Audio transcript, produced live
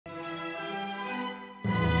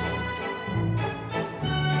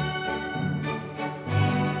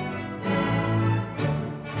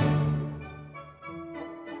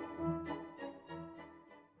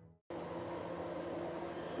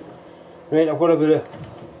Right, I've got a bit of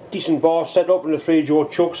decent bar set up in the 3-jaw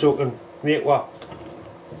chuck so I can make one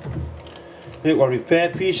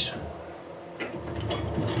repair piece.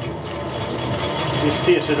 Just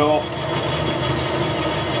face it off.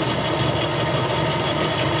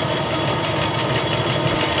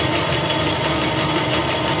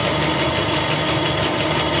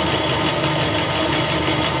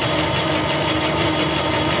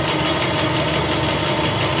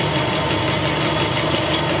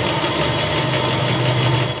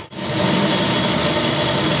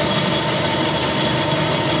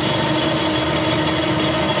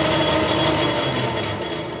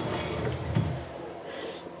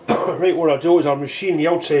 Right, what I'll do is I'll machine the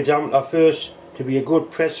outside diameter first to be a good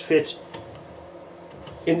press fit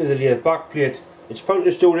into the lathe back plate. It's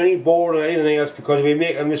pointless doing any boring or anything else because if we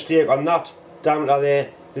make a mistake on that diameter there,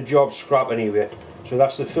 the job's scrap anyway. So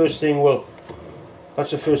that's the first thing we'll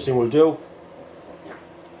do.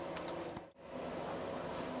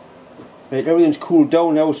 Right, everything's cooled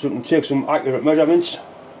down now so we can take some accurate measurements.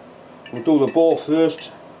 We'll do the bore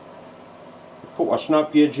first. Put our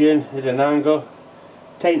snap gauge in at an angle.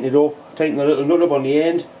 Tighten it up, tighten the little nut up on the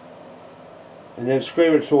end, and then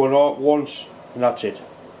scrape it through an arc once, and that's it.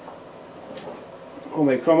 On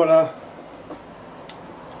my micrometer,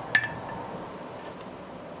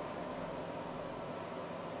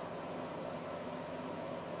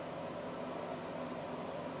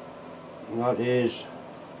 and that is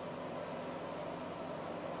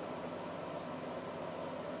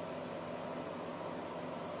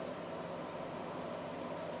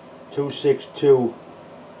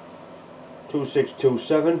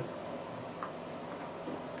 2627.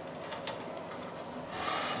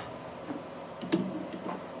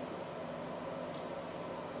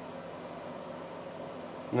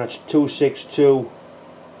 And that's 262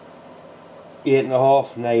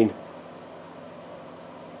 8.5 9.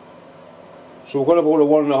 So we've got about a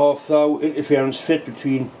 1.5 thou interference fit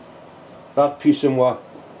between that piece and what.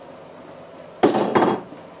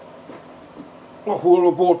 A hole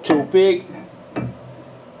about too big.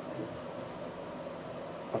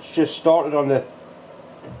 It's just started on the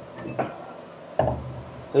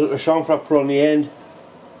little chamfer I put on the end.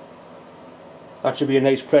 That should be a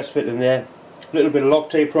nice press fit in there. A little bit of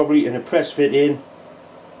Loctite probably and a press fit in,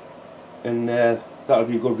 and that'll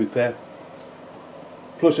be a good repair.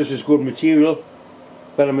 Plus this is good material,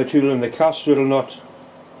 better material in the cast, so it'll not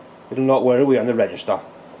wear away on the register.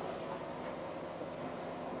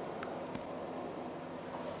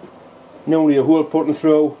 Now we need a hole putting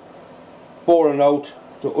through, boring out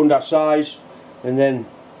to undersize, and then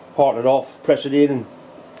part it off, press it in and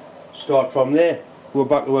start from there. Go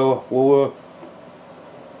back to where we were.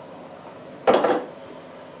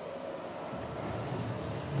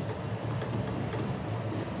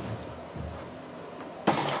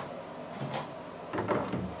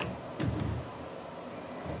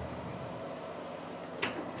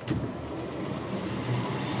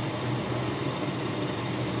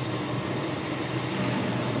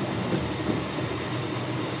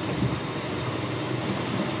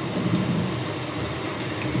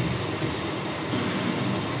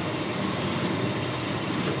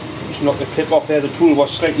 Knock the clip off there, the tool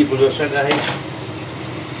was slightly below centre height.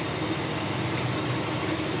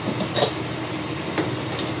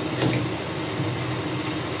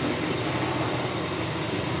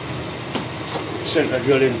 Centre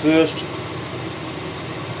drill in first.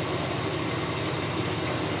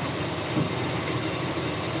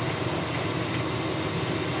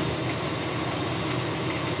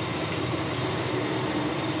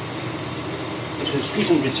 This is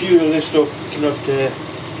decent material, this stuff, it's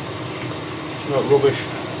not rubbish.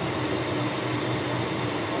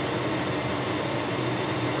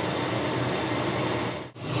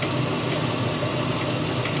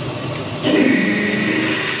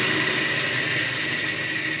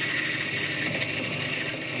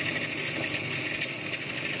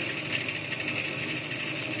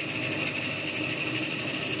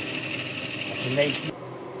 That's a nice.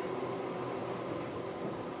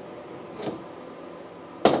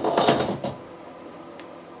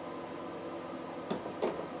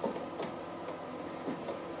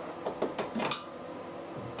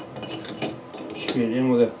 Straight in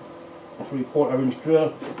with a 3/4 inch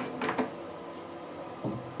drill.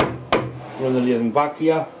 Run the lathe back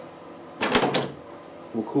here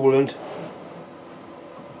with coolant.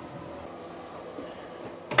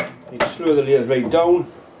 You can slow the lathe right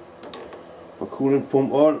down. A coolant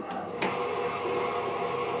pump on.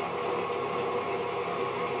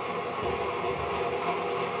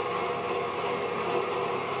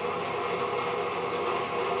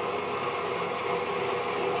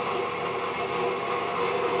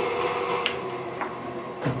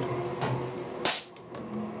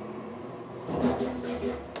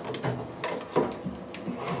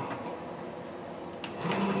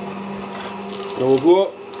 There we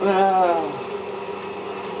go. Ah.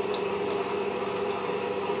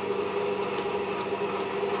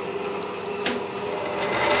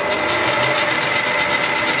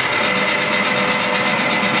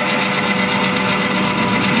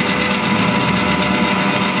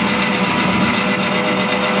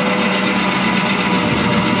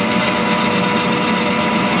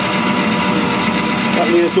 That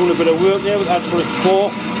doing a bit of work there, but that's what it's for.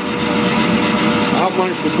 I haven't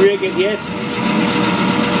managed to break it yet.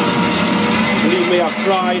 Believe me, I've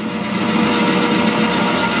tried.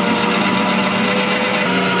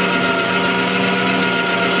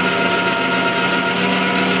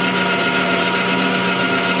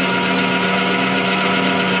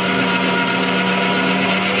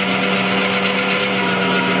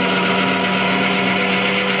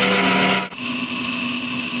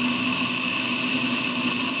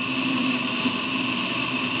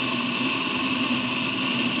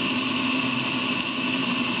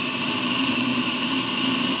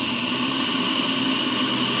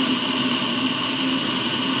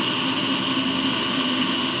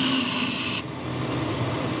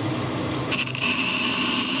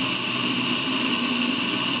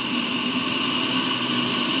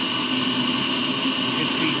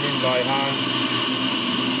 By hand,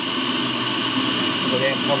 so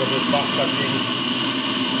then cover those backside things.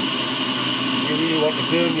 You really want to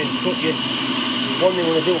burn you and cut you. One thing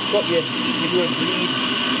when they don't cut you, you do bleed.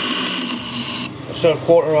 I start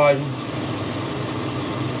cauterizing.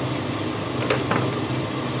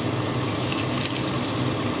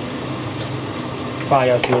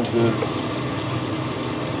 Fire's doing good.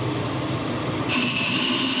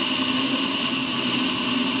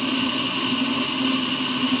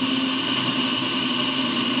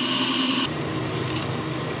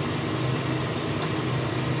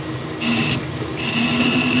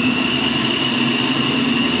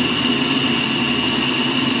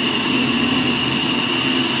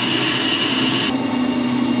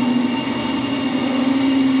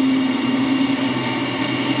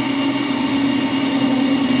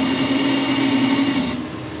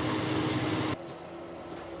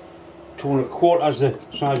 Quarters the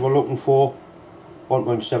size we're looking for,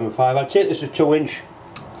 1.75. I'll take this to 2 inch.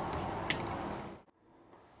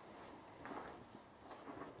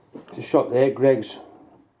 Just shot there, Greg's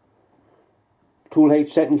tool height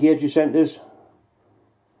setting gauge you sent us.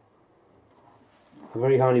 A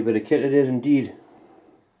very handy bit of kit it is indeed.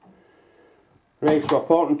 Right, so our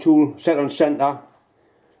parting tool set on centre.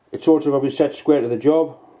 It's also going to be set square to the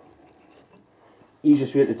job.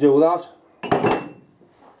 Easiest way to do that.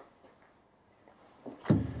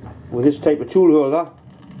 With this type of tool holder,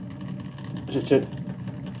 it's a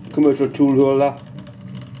commercial tool holder,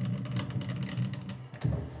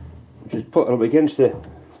 just put it up against the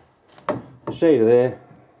side of there.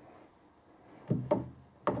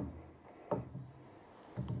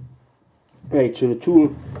 Right, so the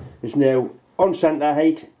tool is now on centre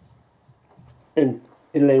height and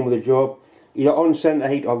in line with the job, either on centre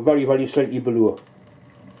height or very, very slightly below.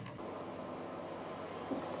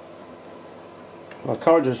 Our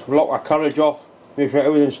carriages, lock our carriage off, make sure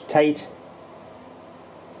everything's tight.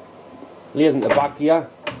 Lathe in the back here.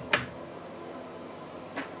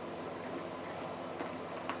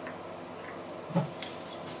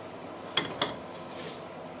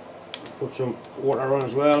 Put some water on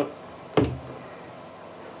as well.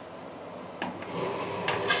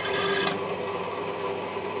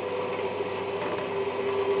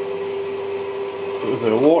 Put a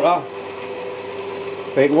bit of water.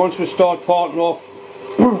 Right, once we start parting off,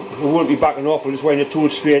 we won't be backing off, we'll just wind the tool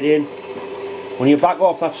straight in. When you back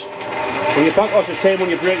off, that's the time when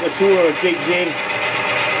you break the tool or it digs in.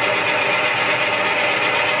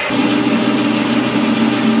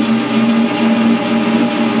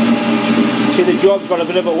 See, the job's got a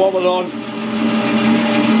bit of a wobble on.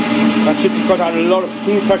 That's it because I had a lot of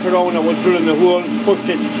tool pressure on when I was drilling the hole, pushed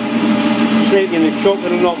it straight in the chuck,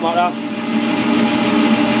 it'll not matter.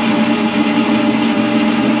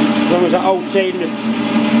 As long as they're outside the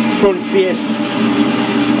front face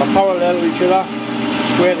are parallel to each other,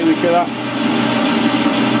 square to each other.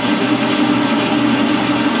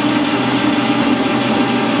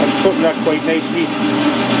 I'm cutting that quite nicely.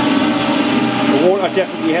 The water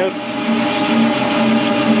definitely helps.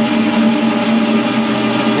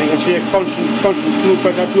 And you can see a constant tool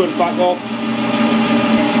pressure to it back off.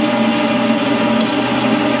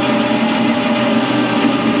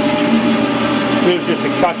 It's just to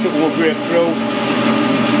catch it and we'll break through.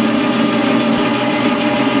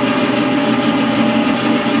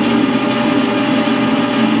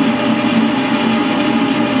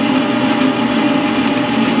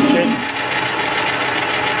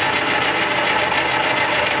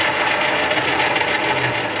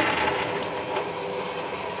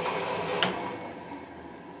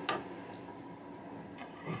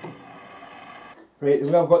 Right,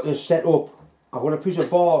 the way I've got this set up, I've got a piece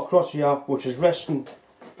of bar across here which is resting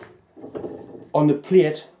on the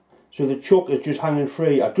plate, so the chuck is just hanging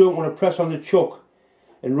free. I don't want to press on the chuck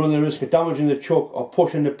and run the risk of damaging the chuck or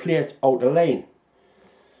pushing the plate out of line.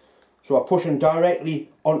 So I'm pushing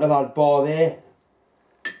directly onto that bar there.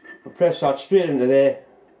 I press that straight into there,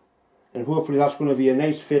 and hopefully that's going to be a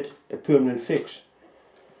nice fit, a permanent fix.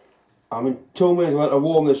 I'm in 2 minutes whether to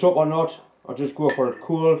warm this up or not. I'll just go for it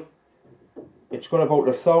cold. It's got about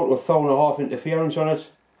a thou to 1.5 interference on it.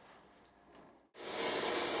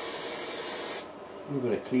 A little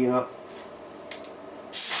bit of cleaner.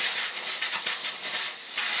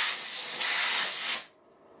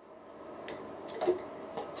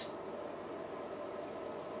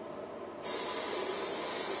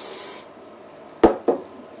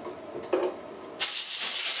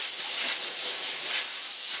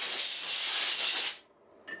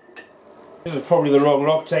 This is probably the wrong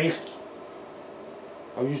Loctite.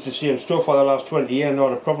 I've used the same stuff for the last 20 years,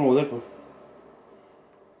 not a problem with it.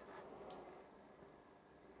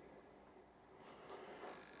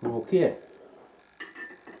 But okay,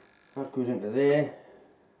 that goes into there.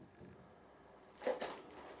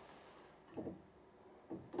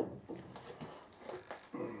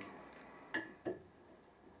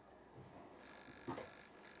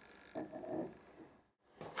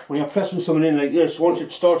 When you're pressing something in like this, once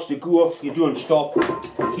it starts to go, you don't stop,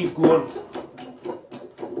 keep going.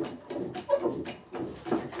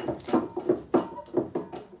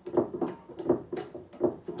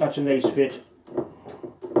 That's a nice fit.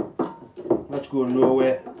 That's going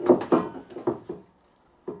nowhere.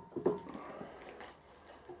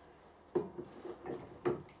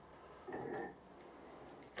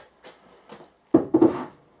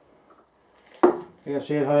 Like I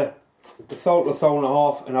said, I had a thou to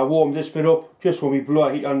 1.5, and I warmed this bit up just when we blow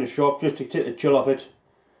a heat on the shop, just to take the chill off it.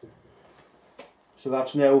 So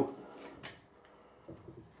that's now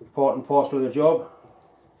part and parcel of the job.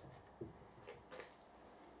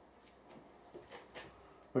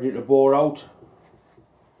 Ready to bore out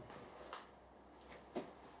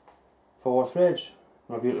 4 threads.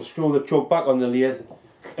 I'll be able to screw the chuck back on the lathe.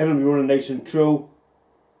 It'll be running nice and true.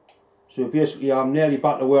 So basically I'm nearly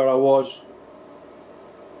back to where I was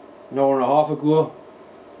an hour and a half ago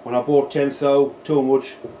when I bought 10 thou, too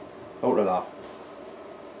much out of that.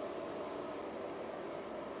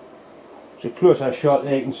 It's a closer shot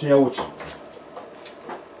there, you can see how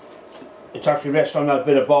it's actually rests on that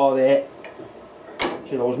bit of bar there.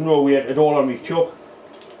 So there was no weight at all on my chuck.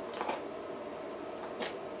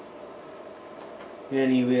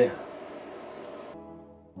 Anyway,